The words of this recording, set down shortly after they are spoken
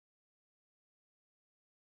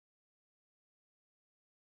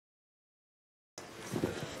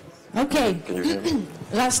Okay, Can you hear me?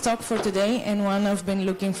 last talk for today, and one I've been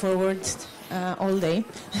looking forward all day.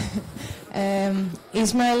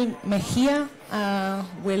 Ismaël Mejía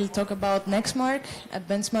will talk about Nexmark, a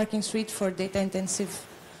benchmarking suite for data-intensive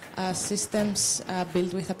systems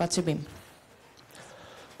built with Apache Beam.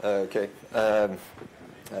 Okay.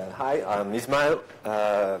 Hi, I'm Ismaël.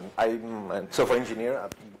 I'm a software engineer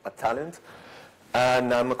at Talent,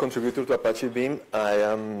 and I'm a contributor to Apache Beam. I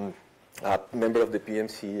am a member of the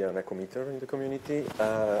PMC and a committer in the community.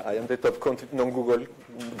 I am the top non-Google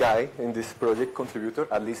guy in this project, contributor.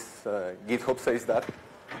 At least GitHub says that.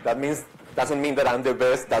 That doesn't mean that I'm the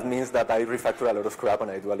best. That means that I refactor a lot of crap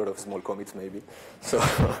and I do a lot of small commits, maybe. So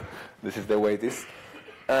this is the way it is.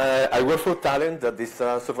 I work for Talent, that is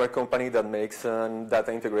a software company that makes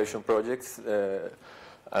data integration projects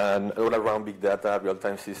and all around big data,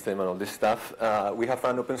 real-time system, and all this stuff. We have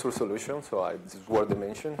an open source solution, so this is worth the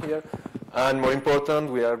mention here. And more important,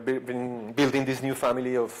 we are building this new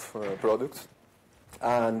family of products,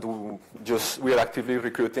 and we are actively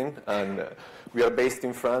recruiting. And we are based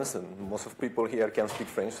in France, and most of people here can speak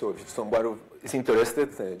French. So if someone is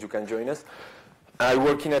interested, you can join us. I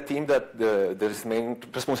work in a team that their main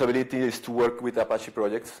responsibility is to work with Apache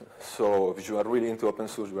projects. So if you are really into open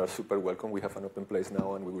source, you are super welcome. We have an open place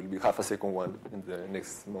now, and we will have a second one in the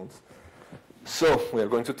next months. So we are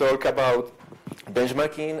going to talk about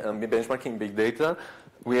benchmarking and benchmarking big data.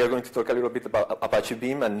 We are going to talk a little bit about Apache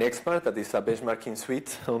Beam and Nexmark, that is a benchmarking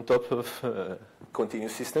suite on top of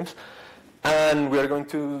continuous systems. And we are going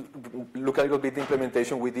to look a little bit at the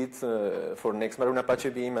implementation we did for Nexmark on Apache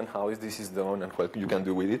Beam and how this is done and what you can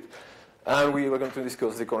do with it. And we are going to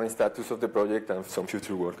discuss the current status of the project and some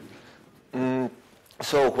future work.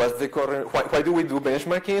 So what's the current, why do we do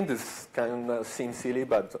benchmarking? This kind of seems silly,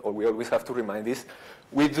 but we always have to remind this.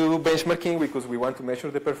 We do benchmarking because we want to measure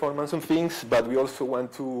the performance of things, but we also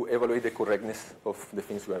want to evaluate the correctness of the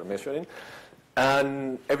things we are measuring.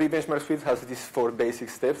 And every benchmark suite has these 4 basic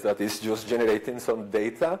steps, that is just generating some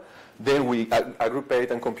data. Then we aggregate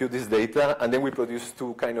and compute this data, and then we produce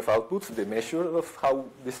 2 kind of outputs, the measure of how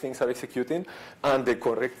these things are executing and the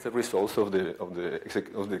correct results of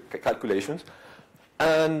the calculations.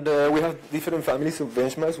 And we have different families of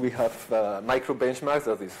benchmarks. We have micro benchmarks,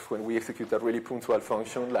 that is when we execute a really punctual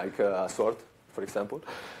function like a sort, for example.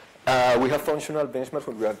 We have functional benchmarks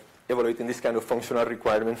when we are evaluating this kind of functional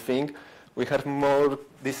requirement thing. We have more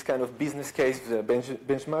this kind of business case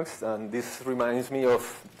benchmarks, and this reminds me of,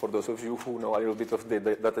 for those of you who know a little bit of the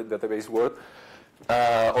database world,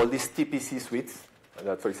 all these TPC suites,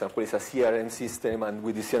 that for example is a CRM system, and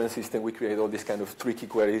with the CRM system we create all these kind of tricky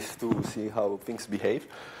queries to see how things behave.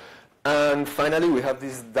 And finally, we have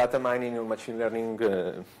this data mining or machine learning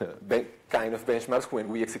kind of benchmarks when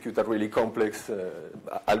we execute a really complex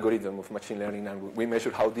algorithm of machine learning, and we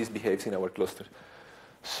measure how this behaves in our cluster.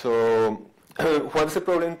 So what's the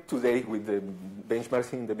problem today with the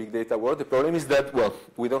benchmarks in the big data world? The problem is that, well,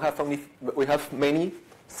 we have many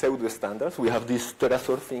pseudo standards. We have this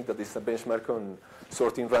TeraSort thing that is a benchmark on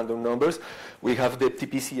sorting random numbers. We have the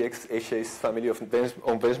TPCX family of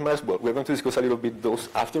benchmarks. Well, we're going to discuss a little bit those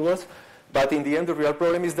afterwards. But in the end, the real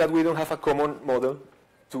problem is that we don't have a common model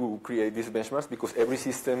to create these benchmarks, because every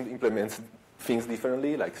system implements things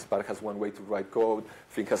differently. Like Spark has one way to write code,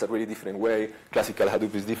 Flink has a really different way, classical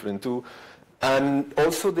Hadoop is different too. And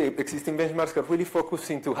also the existing benchmarks are really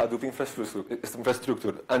focused into Hadoop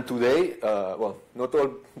infrastructure. And today, well, not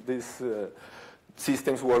all these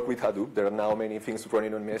systems work with Hadoop. There are now many things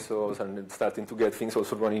running on Mesos and starting to get things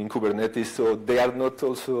also running in Kubernetes, so they are not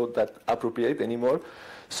also that appropriate anymore.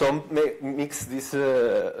 Some mix this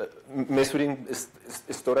measuring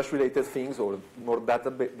storage-related things or more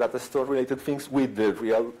data store-related things with the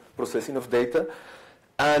real processing of data.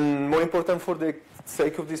 And more important for the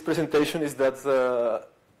sake of this presentation is that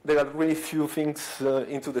there are really few things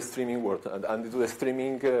into the streaming world and into the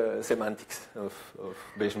streaming semantics of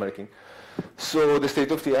benchmarking. So the state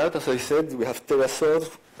of the art, as I said, we have TeraSort,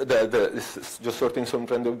 this just sorting some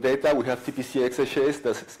random data. We have TPCX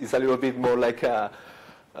that is a little bit more like to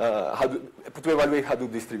evaluate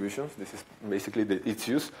Hadoop distributions. This is basically its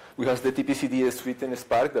use. We have the TPCDS suite in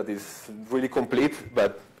Spark that is really complete,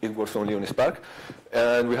 but it works only on Spark.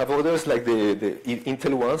 And we have others like the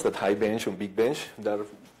Intel ones, that High Bench and Big Bench, that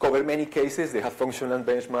cover many cases. They have functional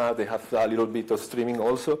benchmark. They have a little bit of streaming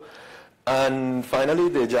also. And finally,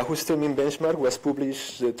 the Yahoo streaming benchmark was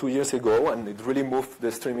published 2 years ago, and it really moved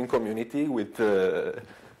the streaming community with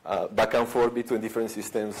back and forth between different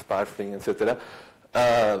systems, Spark, Flink, etc.,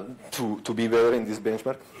 to be better in this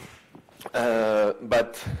benchmark.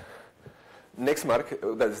 But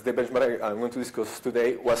Nexmark, that's the benchmark I'm going to discuss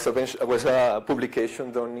today, was a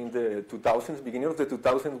publication done in the 2000s. Beginning of the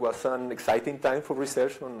 2000s was an exciting time for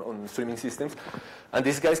research on streaming systems. And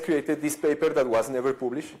these guys created this paper that was never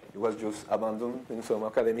published. It was just abandoned in some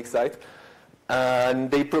academic site.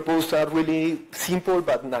 And they proposed a really simple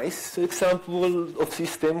but nice example of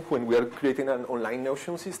system when we are creating an online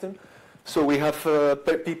auction system. So we have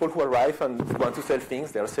people who arrive and want to sell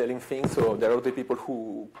things. They are selling things. So there are the people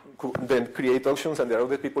who then create auctions, and there are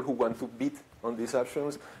the people who want to bid on these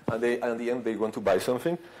auctions, and at the end they want to buy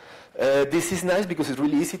something. This is nice because it's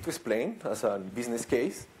really easy to explain as a business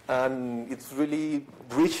case, and it's really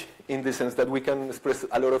rich in the sense that we can express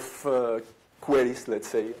a lot of queries, let's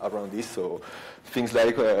say, around this. So things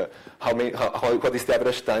like what is the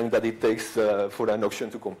average time that it takes for an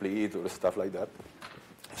auction to complete, or stuff like that.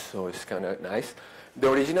 So it's kind of nice. The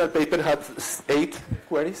original paper had 8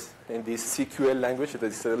 queries in this CQL language.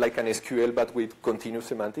 It's like an SQL, but with continuous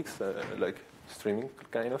semantics, like streaming,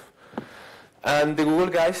 kind of. And the Google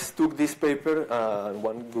guys took this paper,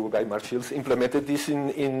 one Google guy, Mark Shields, implemented this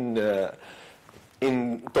in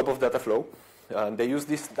top of Dataflow. And they used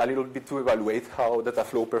this a little bit to evaluate how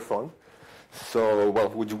Dataflow performed. So, well,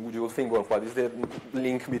 would you think, well, what is the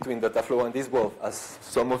link between Dataflow and this? Well, as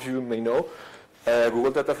some of you may know,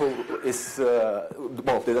 Google Dataflow is, the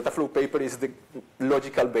Dataflow paper is the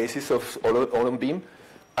logical basis of all on Beam.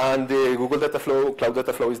 And the Google Dataflow, Cloud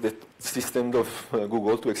Dataflow is the system of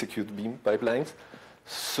Google to execute Beam pipelines.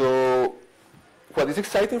 So what is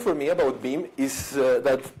exciting for me about Beam is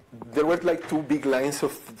that there were like 2 big lines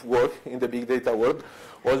of work in the big data world.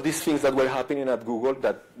 All these things that were happening at Google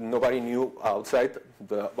that nobody knew outside,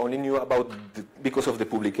 only knew about because of the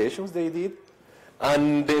publications they did.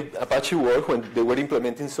 And the Apache world, when they were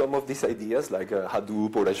implementing some of these ideas, like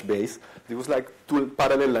Hadoop or HBase, there was like 2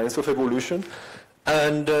 parallel lines of evolution.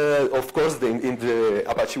 And of course, in the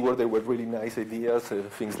Apache world, there were really nice ideas,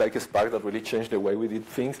 things like Spark that really changed the way we did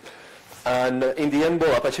things. And in the end,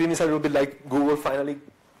 Apache Beam is a little bit like Google finally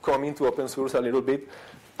coming to open source a little bit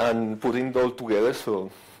and putting it all together,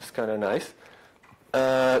 so it's kind of nice.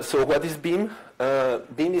 So what is Beam?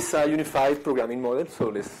 Beam is a unified programming model, so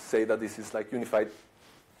let's say that this is like unified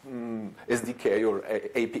SDK or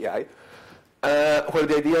API, where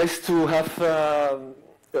the idea is to have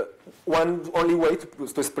one only way to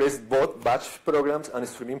express both batch programs and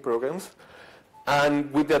streaming programs,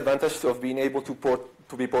 and with the advantage of being able to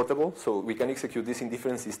be portable, so we can execute this in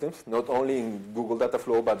different systems, not only in Google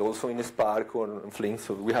Dataflow, but also in Spark or in Flink,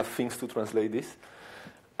 so we have things to translate this.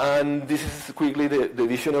 And this is quickly the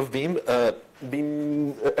vision of Beam.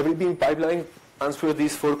 Every Beam pipeline answers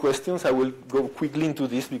these 4 questions. I will go quickly into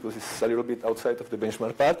this because it's a little bit outside of the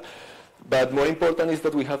benchmark part. But more important is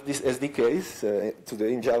that we have these SDKs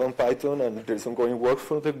today in Java and Python, and there's ongoing work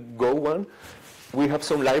for the Go one. We have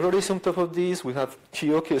some libraries on top of this. We have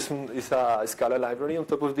Chioke is a Scala library on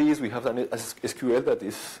top of this. We have an SQL that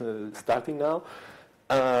is starting now.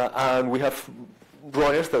 And we have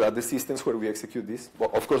runners that are the systems where we execute this.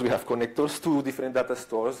 Well, of course, we have connectors to different data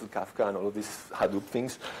stores, Kafka and all of these Hadoop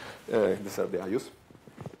things. These are the I use.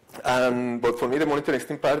 But for me, the more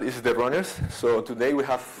interesting part is the runners. So today we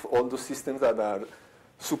have all those systems that are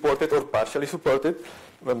supported or partially supported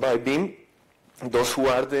by Beam. Those who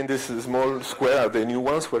are in this small square are the new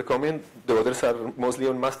ones who are coming. The others are mostly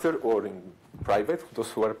on master or in private, those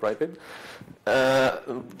who are private.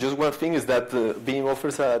 Just one thing is that Beam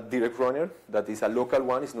offers a direct runner that is a local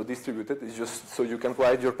one, it's not distributed. It's just so you can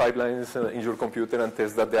write your pipelines in your computer and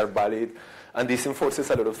test that they are valid. And this enforces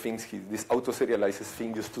a lot of things. This auto-serializes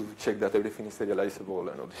thing just to check that everything is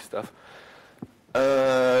serializable and all this stuff.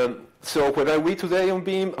 So where are we today on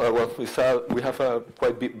Beam? Well, we have a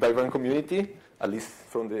quite big, vibrant community, at least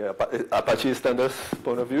from the Apache standards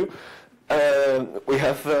point of view. We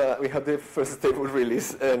have the first stable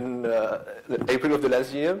release in April of the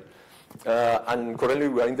last year. And currently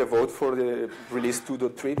we are in the vote for the release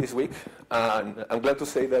 2.3 this week. And I'm glad to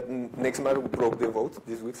say that Nexmark broke the vote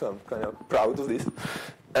this week, so I'm kind of proud of this.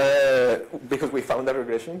 Because we found a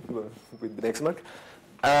regression with Nexmark.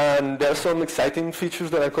 And there are some exciting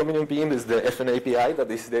features that are coming on Beam. Is the FN API that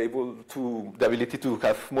is the ability to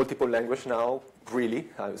have multiple language now, really.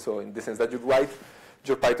 So in the sense that you write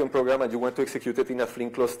your Python program and you want to execute it in a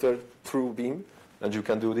Flink cluster through Beam, and you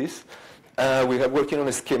can do this. We are working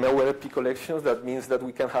on schema-aware API collections. That means that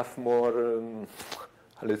we can have more,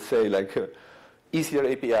 let's say, like easier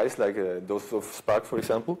APIs, like those of Spark, for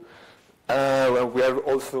example. We are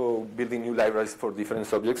also building new libraries for different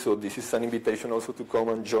subjects, so this is an invitation also to come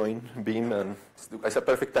and join Beam, and it's a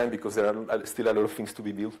perfect time because there are still a lot of things to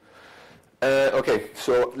be built. Okay,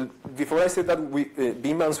 so before I said that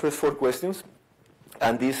Beam answers 4 questions,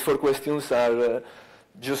 and these 4 questions are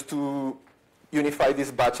just to unify this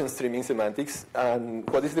batch and streaming semantics. And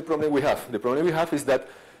what is the problem we have? The problem we have is that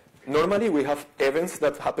normally we have events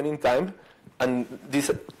that happen in time, and this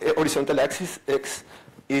horizontal axis X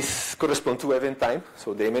correspond to event time.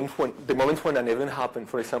 So the moment when an event happened,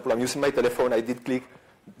 for example, I'm using my telephone, I did click,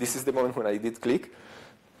 this is the moment when I did click.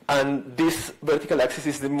 And this vertical axis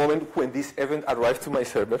is the moment when this event arrived to my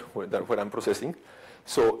server, where I'm processing.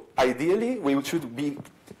 So ideally, we should be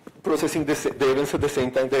processing the events at the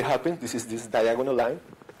same time they happen. This is this diagonal line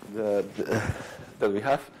that we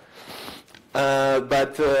have.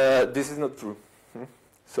 But this is not true.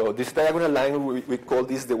 So this diagonal line, we call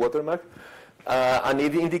this the watermark. And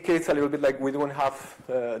it indicates a little bit like we don't have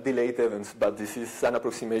delayed events, but this is an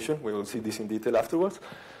approximation. We will see this in detail afterwards.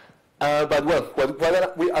 But well,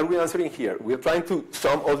 what are we answering here? We're trying to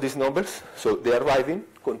sum all these numbers, so they are arriving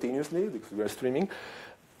continuously because we are streaming,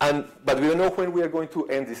 but we don't know when we are going to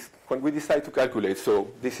end this, when we decide to calculate. So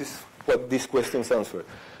this is what these questions answer.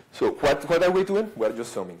 So what are we doing? We're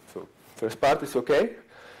just summing. So first part is okay,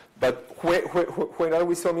 but when are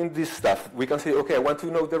we summing this stuff? We can say, okay, I want to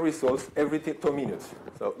know the results every 2 minutes.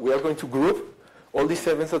 So we are going to group all these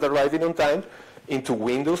events that are arriving on time into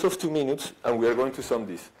windows of 2 minutes, and we are going to sum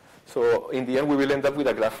this. So in the end, we will end up with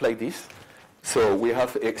a graph like this. So we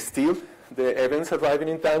have still the events arriving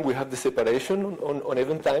in time. We have the separation on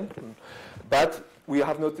event time. But we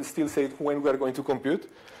have not still said when we are going to compute.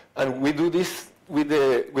 And we do this with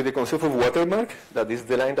the concept of watermark. That is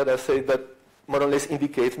the line that I said that more or less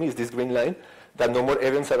indicates me, is this green line, that no more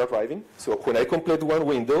events are arriving. So when I complete one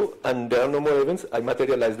window and there are no more events, I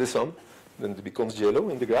materialize the sum. Then it becomes yellow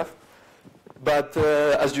in the graph. But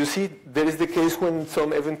as you see, there is the case when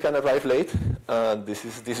some event can arrive late. This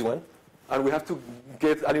is this one. And we have to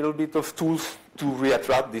get a little bit of tools to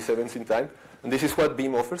reattract these events in time. And this is what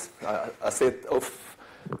Beam offers, a set of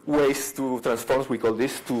ways to transform, we call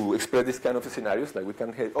this, to express this kind of scenarios. Like we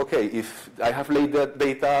can, okay, if I have laid that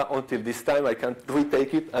data until this time, I can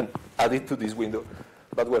retake it and add it to this window.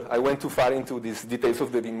 But well, I went too far into these details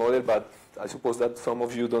of the Beam model, but I suppose that some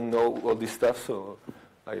of you don't know all this stuff, so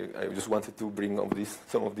I just wanted to bring up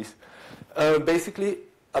some of this. Basically,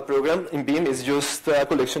 a program in Beam is just a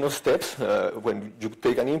collection of steps. When you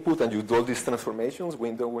take an input and you do all these transformations,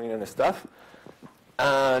 windowing and stuff,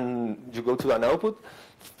 and you go to an output.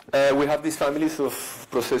 We have these families of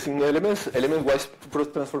processing elements. Element-wise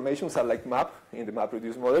transformations are like map in the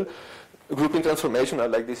MapReduce model. Grouping transformation are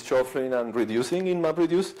like this shuffling and reducing in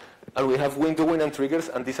MapReduce. And we have windowing and triggers,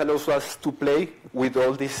 and this allows us to play with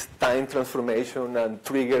all this time transformation and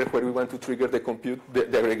trigger where we want to trigger the compute, the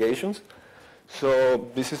aggregations. So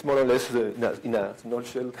this is more or less, in a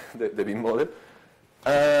nutshell, the Beam model.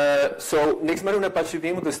 So Nexmark on Apache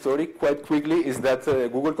Beam, the story quite quickly is that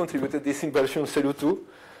Google contributed this in version 0.2,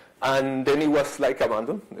 and then it was like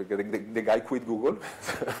abandoned. The guy quit Google.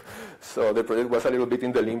 So the project was a little bit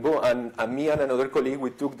in the limbo, and me and another colleague,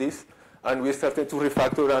 we took this and we started to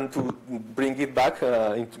refactor and to bring it back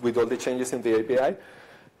with all the changes in the API.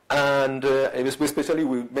 And especially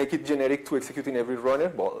we make it generic to execute in every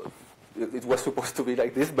runner. Well, it was supposed to be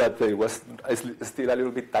like this, but it was still a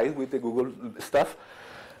little bit tight with the Google stuff.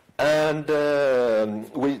 And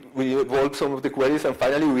we evolved some of the queries, and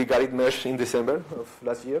finally we got it merged in December of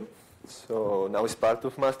last year. So now it's part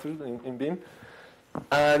of master in Beam.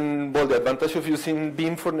 And well, the advantage of using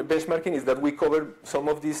Beam for benchmarking is that we cover some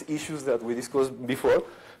of these issues that we discussed before.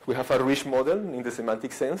 We have a rich model in the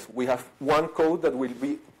semantic sense. We have one code that will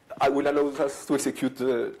allow us to execute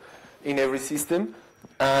in every system.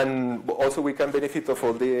 And also we can benefit of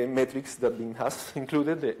all the metrics that Beam has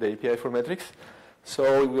included, the API for metrics.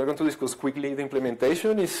 So we are going to discuss quickly the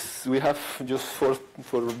implementation. We have just four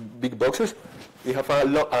big boxes. We have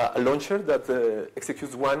a launcher that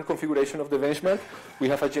executes one configuration of the benchmark. We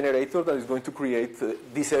have a generator that is going to create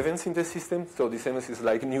these events in the system. So these events is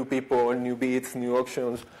like new people, new bits, new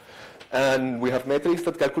auctions. And we have metrics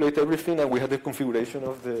that calculate everything, and we have the configuration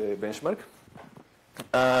of the benchmark.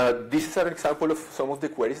 This is an example of some of the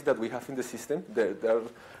queries that we have in the system. There are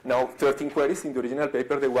now 13 queries. In the original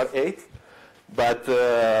paper, there were 8. But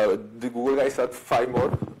the Google guys had 5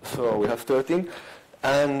 more, so we have 13.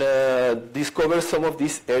 And this covers some of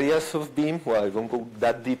these areas of Beam. Well, I won't go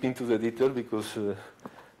that deep into the detail because you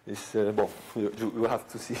have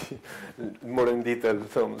to see more in detail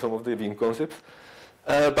some of the Beam concepts.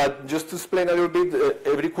 But just to explain a little bit,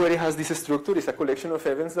 every query has this structure. It's a collection of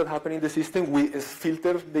events that happen in the system. We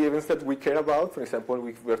filter the events that we care about. For example,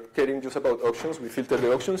 we're caring just about auctions. We filter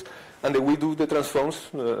the auctions, and then we do the transforms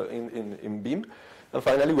in Beam. And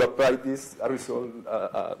finally, we apply this, a result,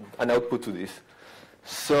 an output to this.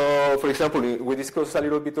 So, for example, we discussed a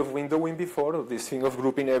little bit of windowing before, this thing of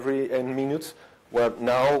grouping every n minutes, where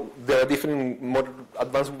now there are different, more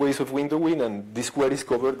advanced ways of windowing, and these queries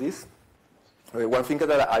cover this. One thing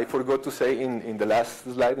that I forgot to say in the last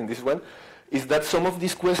slide, in this one, is that some of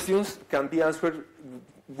these questions can be answered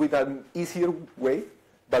with an easier way,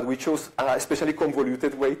 but we chose a especially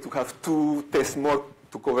convoluted way to have to test more,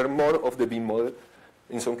 to cover more of the Beam model,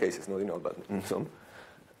 in some cases, not in all, but in some.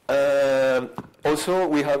 Also,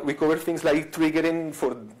 we cover things like triggering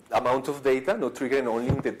for amount of data, not triggering only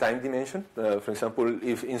in the time dimension. For example,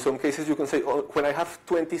 if in some cases you can say, oh, when I have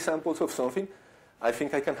 20 samples of something, I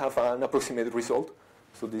think I can have an approximate result.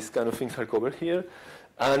 So these kind of things are covered here.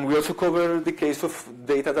 And we also cover the case of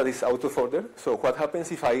data that is out of order. So what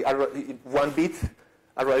happens if one bit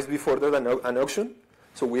arrives before an auction?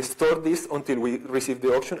 So we store this until we receive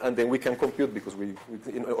the auction, and then we can compute, because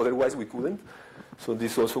otherwise we couldn't. So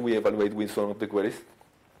this also we evaluate with some of the queries.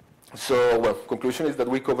 So, well, conclusion is that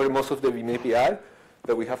we cover most of the Beam API,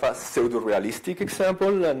 that we have a pseudo-realistic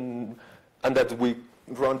example, and that we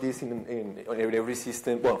run this in every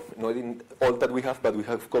system. Well, not in all that we have, but we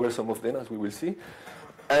have covered some of them, as we will see.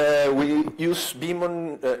 We use Beam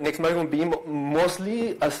on Nexmark on Beam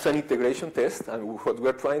mostly as an integration test, and what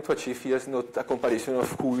we're trying to achieve here is not a comparison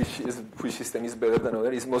of which system is better than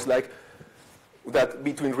other. It's most like that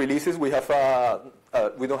between releases we have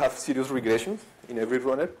we don't have serious regressions in every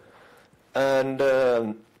runner, and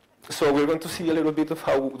so we're going to see a little bit of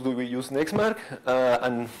how do we use Nexmark,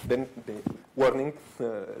 and then the warning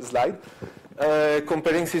slide.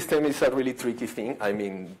 Comparing system is a really tricky thing. I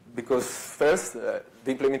mean, because first, the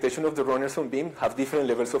implementation of the runners on Beam have different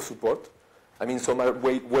levels of support. I mean, some are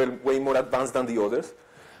way more advanced than the others.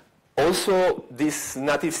 Also, these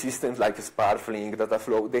native systems like Spark, Flink,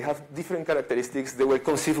 Dataflow, they have different characteristics. They were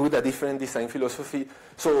conceived with a different design philosophy.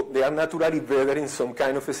 So they are naturally better in some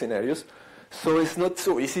kind of scenarios. So it's not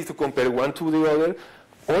so easy to compare one to the other.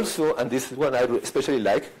 Also, and this is one I especially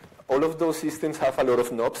like, all of those systems have a lot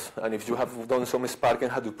of knobs, and if you have done some Spark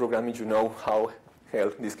and Hadoop programming, you know how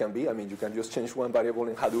hell this can be. I mean, you can just change one variable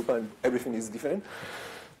in Hadoop and everything is different.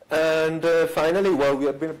 And finally, well, we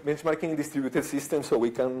have been benchmarking in distributed systems, so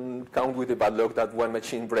we can count with the bad luck that one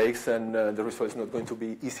machine breaks and the result is not going to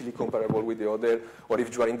be easily comparable with the other. Or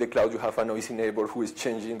if you are in the cloud, you have a noisy neighbor who is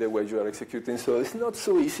changing the way you are executing. So it's not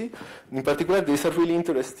so easy. In particular, there's a really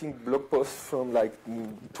interesting blog post from like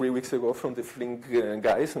 3 weeks ago from the Flink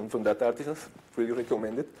guys and from Data Artisans, really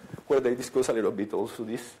recommended, where they discuss a little bit also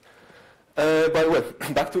this. But well,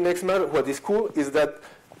 back to Nexmark, what is cool is that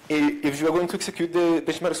if you are going to execute the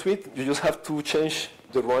benchmark suite, you just have to change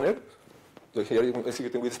the runner. So here you're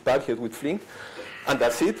executing with Spark, here with Flink, and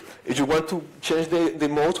that's it. If you want to change the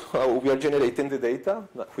mode, how we are generating the data,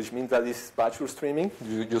 which means that it's batch or streaming,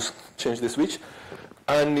 you just change the switch.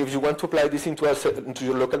 And if you want to apply this into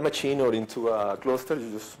your local machine or into a cluster,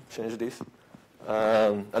 you just change this.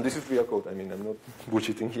 And this is real code. I mean, I'm not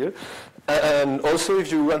bullshitting here. And also,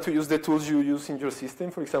 if you want to use the tools you use in your system,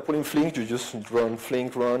 for example, in Flink, you just run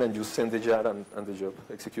Flink run and you send the jar and the job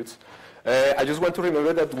executes. I just want to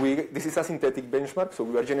remember that this is a synthetic benchmark, so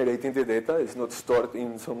we are generating the data. It's not stored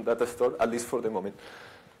in some data store, at least for the moment.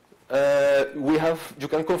 You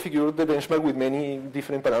can configure the benchmark with many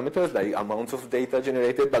different parameters, like amounts of data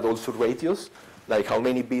generated, but also ratios, like how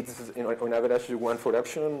many bits on average you want for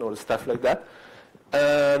action or stuff like that.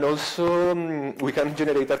 And also, we can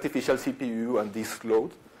generate artificial CPU and disk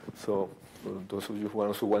load. So, for those of you who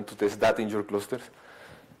also want to test that in your clusters.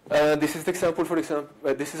 This is the example, for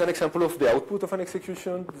example, this is an example of the output of an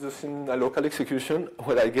execution, just in a local execution,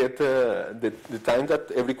 where I get the time that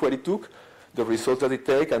every query took, the results that it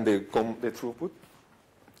take, and the throughput.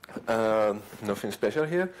 Nothing special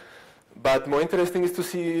here. But more interesting is to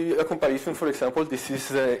see a comparison. For example, this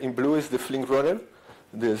is in blue is the Flink runner.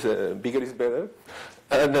 This bigger is better,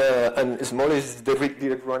 and smaller is the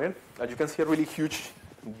direct runner. And you can see a really huge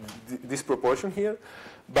disproportion here,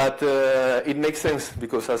 but it makes sense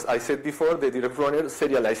because, as I said before, the direct runner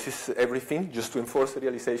serializes everything just to enforce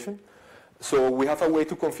serialization. So we have a way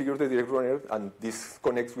to configure the direct runner, and this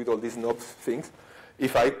connects with all these knobs things.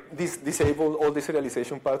 If I disable all the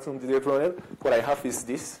serialization parts on the direct runner, what I have is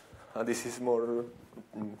this, and this is more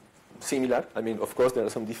similar. I mean, of course, there are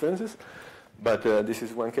some differences. But this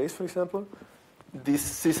is one case, for example.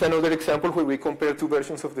 This is another example where we compare two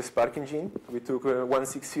versions of the Spark engine. We took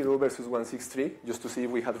 160 versus 163 just to see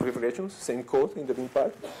if we had regressions, same code in the Beam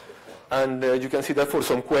part. And you can see that for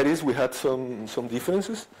some queries we had some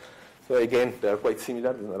differences. So again, they are quite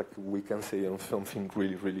similar. Like we can say something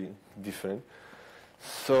really, really different.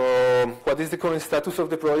 So what is the current status of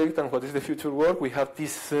the project and what is the future work? We have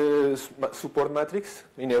this support matrix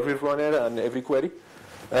in every runner and every query.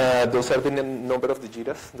 Those are the number of the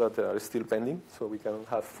JIRAs that are still pending, so we can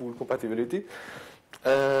have full compatibility.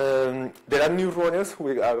 There are new runners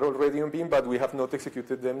who are already on Beam, but we have not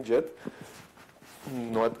executed them yet,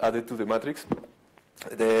 not added to the matrix.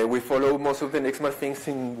 We follow most of the Nexmark things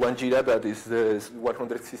in one JIRA that is the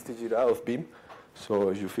 160 JIRA of Beam. So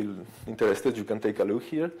if you feel interested, you can take a look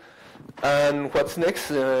here. And what's next?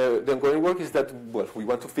 The ongoing work is that, well, we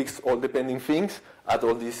want to fix all the pending things, add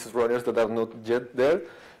all these runners that are not yet there.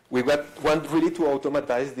 We want really to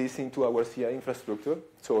automatize this into our CI infrastructure.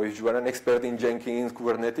 So if you are an expert in Jenkins,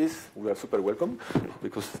 Kubernetes, we are super welcome,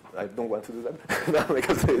 because I don't want to do that,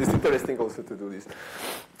 because it's interesting also to do this.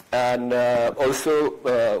 And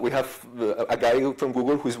also, we have a guy from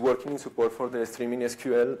Google who is working in support for the streaming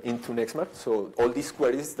SQL into Nexmark. So all these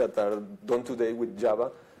queries that are done today with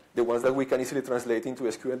Java, the ones that we can easily translate into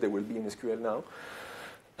SQL, they will be in SQL now.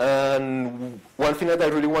 And one thing that I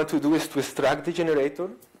really want to do is to extract the generator.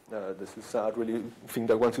 This is a really thing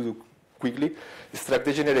that I want to do quickly. Extract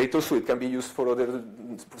the generator so it can be used for other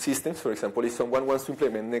systems. For example, if someone wants to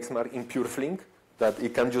implement Nexmark in pure Flink, that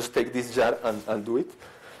it can just take this jar and do it.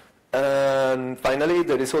 And finally,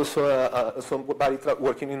 there is also somebody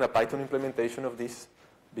working in a Python implementation of this,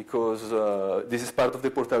 because this is part of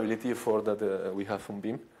the portability effort that we have from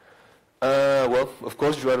Beam. Well, of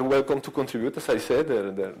course, you are welcome to contribute. As I said,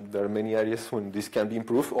 there are many areas when this can be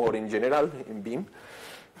improved, or in general, in Beam.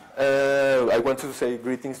 I want to say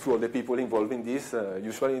greetings to all the people involved in this.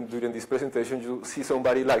 Usually during this presentation you see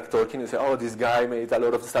somebody like talking and say, oh, this guy made a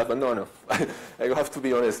lot of stuff, but no. I have to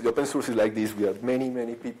be honest, the open source is like this. We have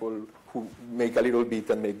many people who make a little bit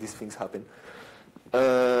and make these things happen.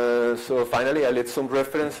 So finally, I left some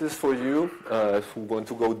references for you who want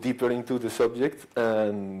to go deeper into the subject,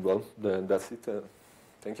 and well, that's it.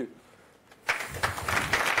 Thank you.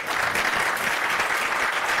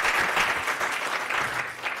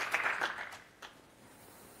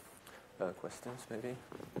 Questions, maybe?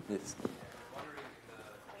 Yes.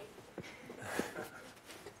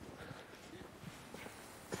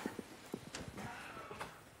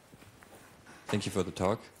 Thank you for the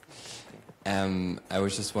talk. I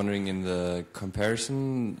was just wondering, in the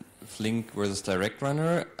comparison, Flink versus Direct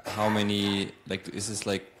Runner, how many, like, is this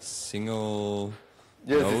like single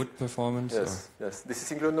node performance? Yes, or? Yes. This is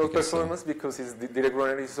single node performance because the Direct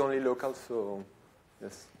Runner is only local, so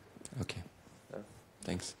yes. Okay.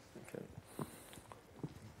 Thanks. Okay.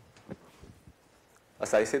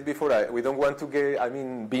 As I said before, we don't want to get, I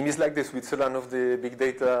mean, Beam is like the Switzerland of the big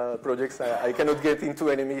data projects. I cannot get into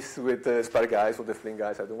enemies with the Spark guys or the Flink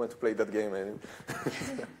guys. I don't want to play that game.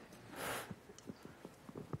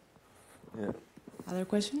 Yeah. Other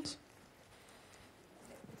questions?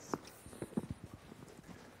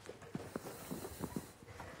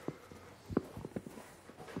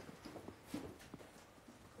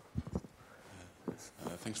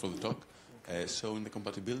 Thanks for the talk. So in the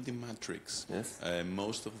compatibility matrix, yes.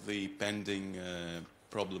 Most of the pending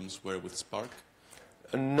problems were with Spark?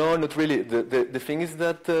 No, not really. The thing is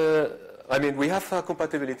that, I mean, we have a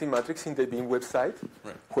compatibility matrix in the Beam website,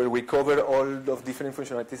 right, where we cover all of different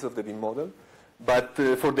functionalities of the Beam model. But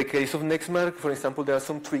for the case of Nexmark, for example, there are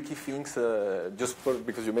some tricky things.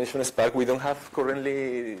 Because you mentioned Spark, we don't have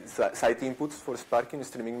currently site inputs for Spark in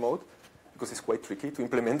streaming mode, because it's quite tricky to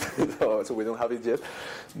implement, so we don't have it yet.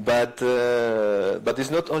 But it's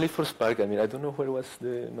not only for Spark. I mean, I don't know where was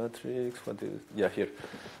the matrix. Yeah, here.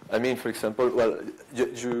 I mean, for example, well,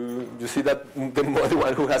 you see that the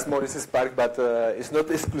one who has more is Spark, but it's not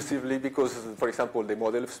exclusively because, for example, the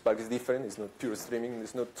model of Spark is different. It's not pure streaming.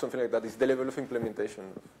 It's not something like that. It's the level of implementation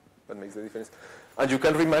that makes the difference. And you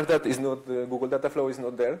can remark that it's not Google Dataflow is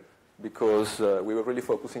not there because we were really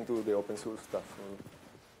focusing to the open source stuff.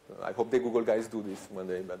 I hope the Google guys do this one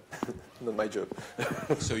day, but not my job.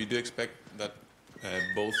 So you do expect that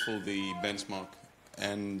both for the benchmark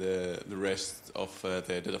and the rest of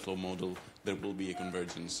the Dataflow model, there will be a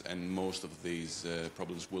convergence, and most of these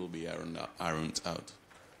problems will be ironed out?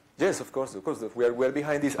 Yes, of course. We are well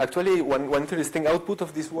behind this. Actually, one interesting output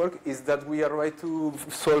of this work is that we are right to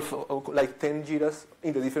solve like 10 JIRAs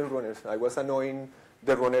in the different runners. I was annoying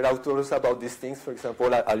the runner authors about these things. For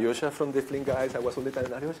example, Alyosha from the Flink guys, I was all the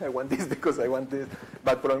time, Alyosha, I want this because I want this.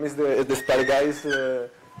 But problem is the Spark guys,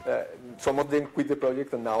 some of them quit the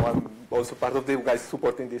project, and now I'm also part of the guys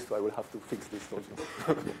supporting this, so I will have to fix this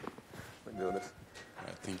also. Like the others.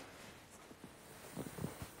 Right, thank you.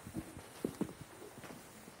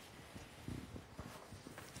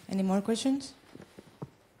 Any more questions?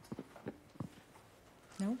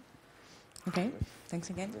 No? Okay, thanks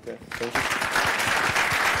again. Okay, thank you.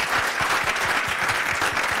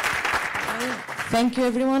 Thank you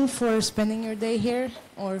everyone for spending your day here,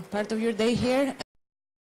 or part of your day here.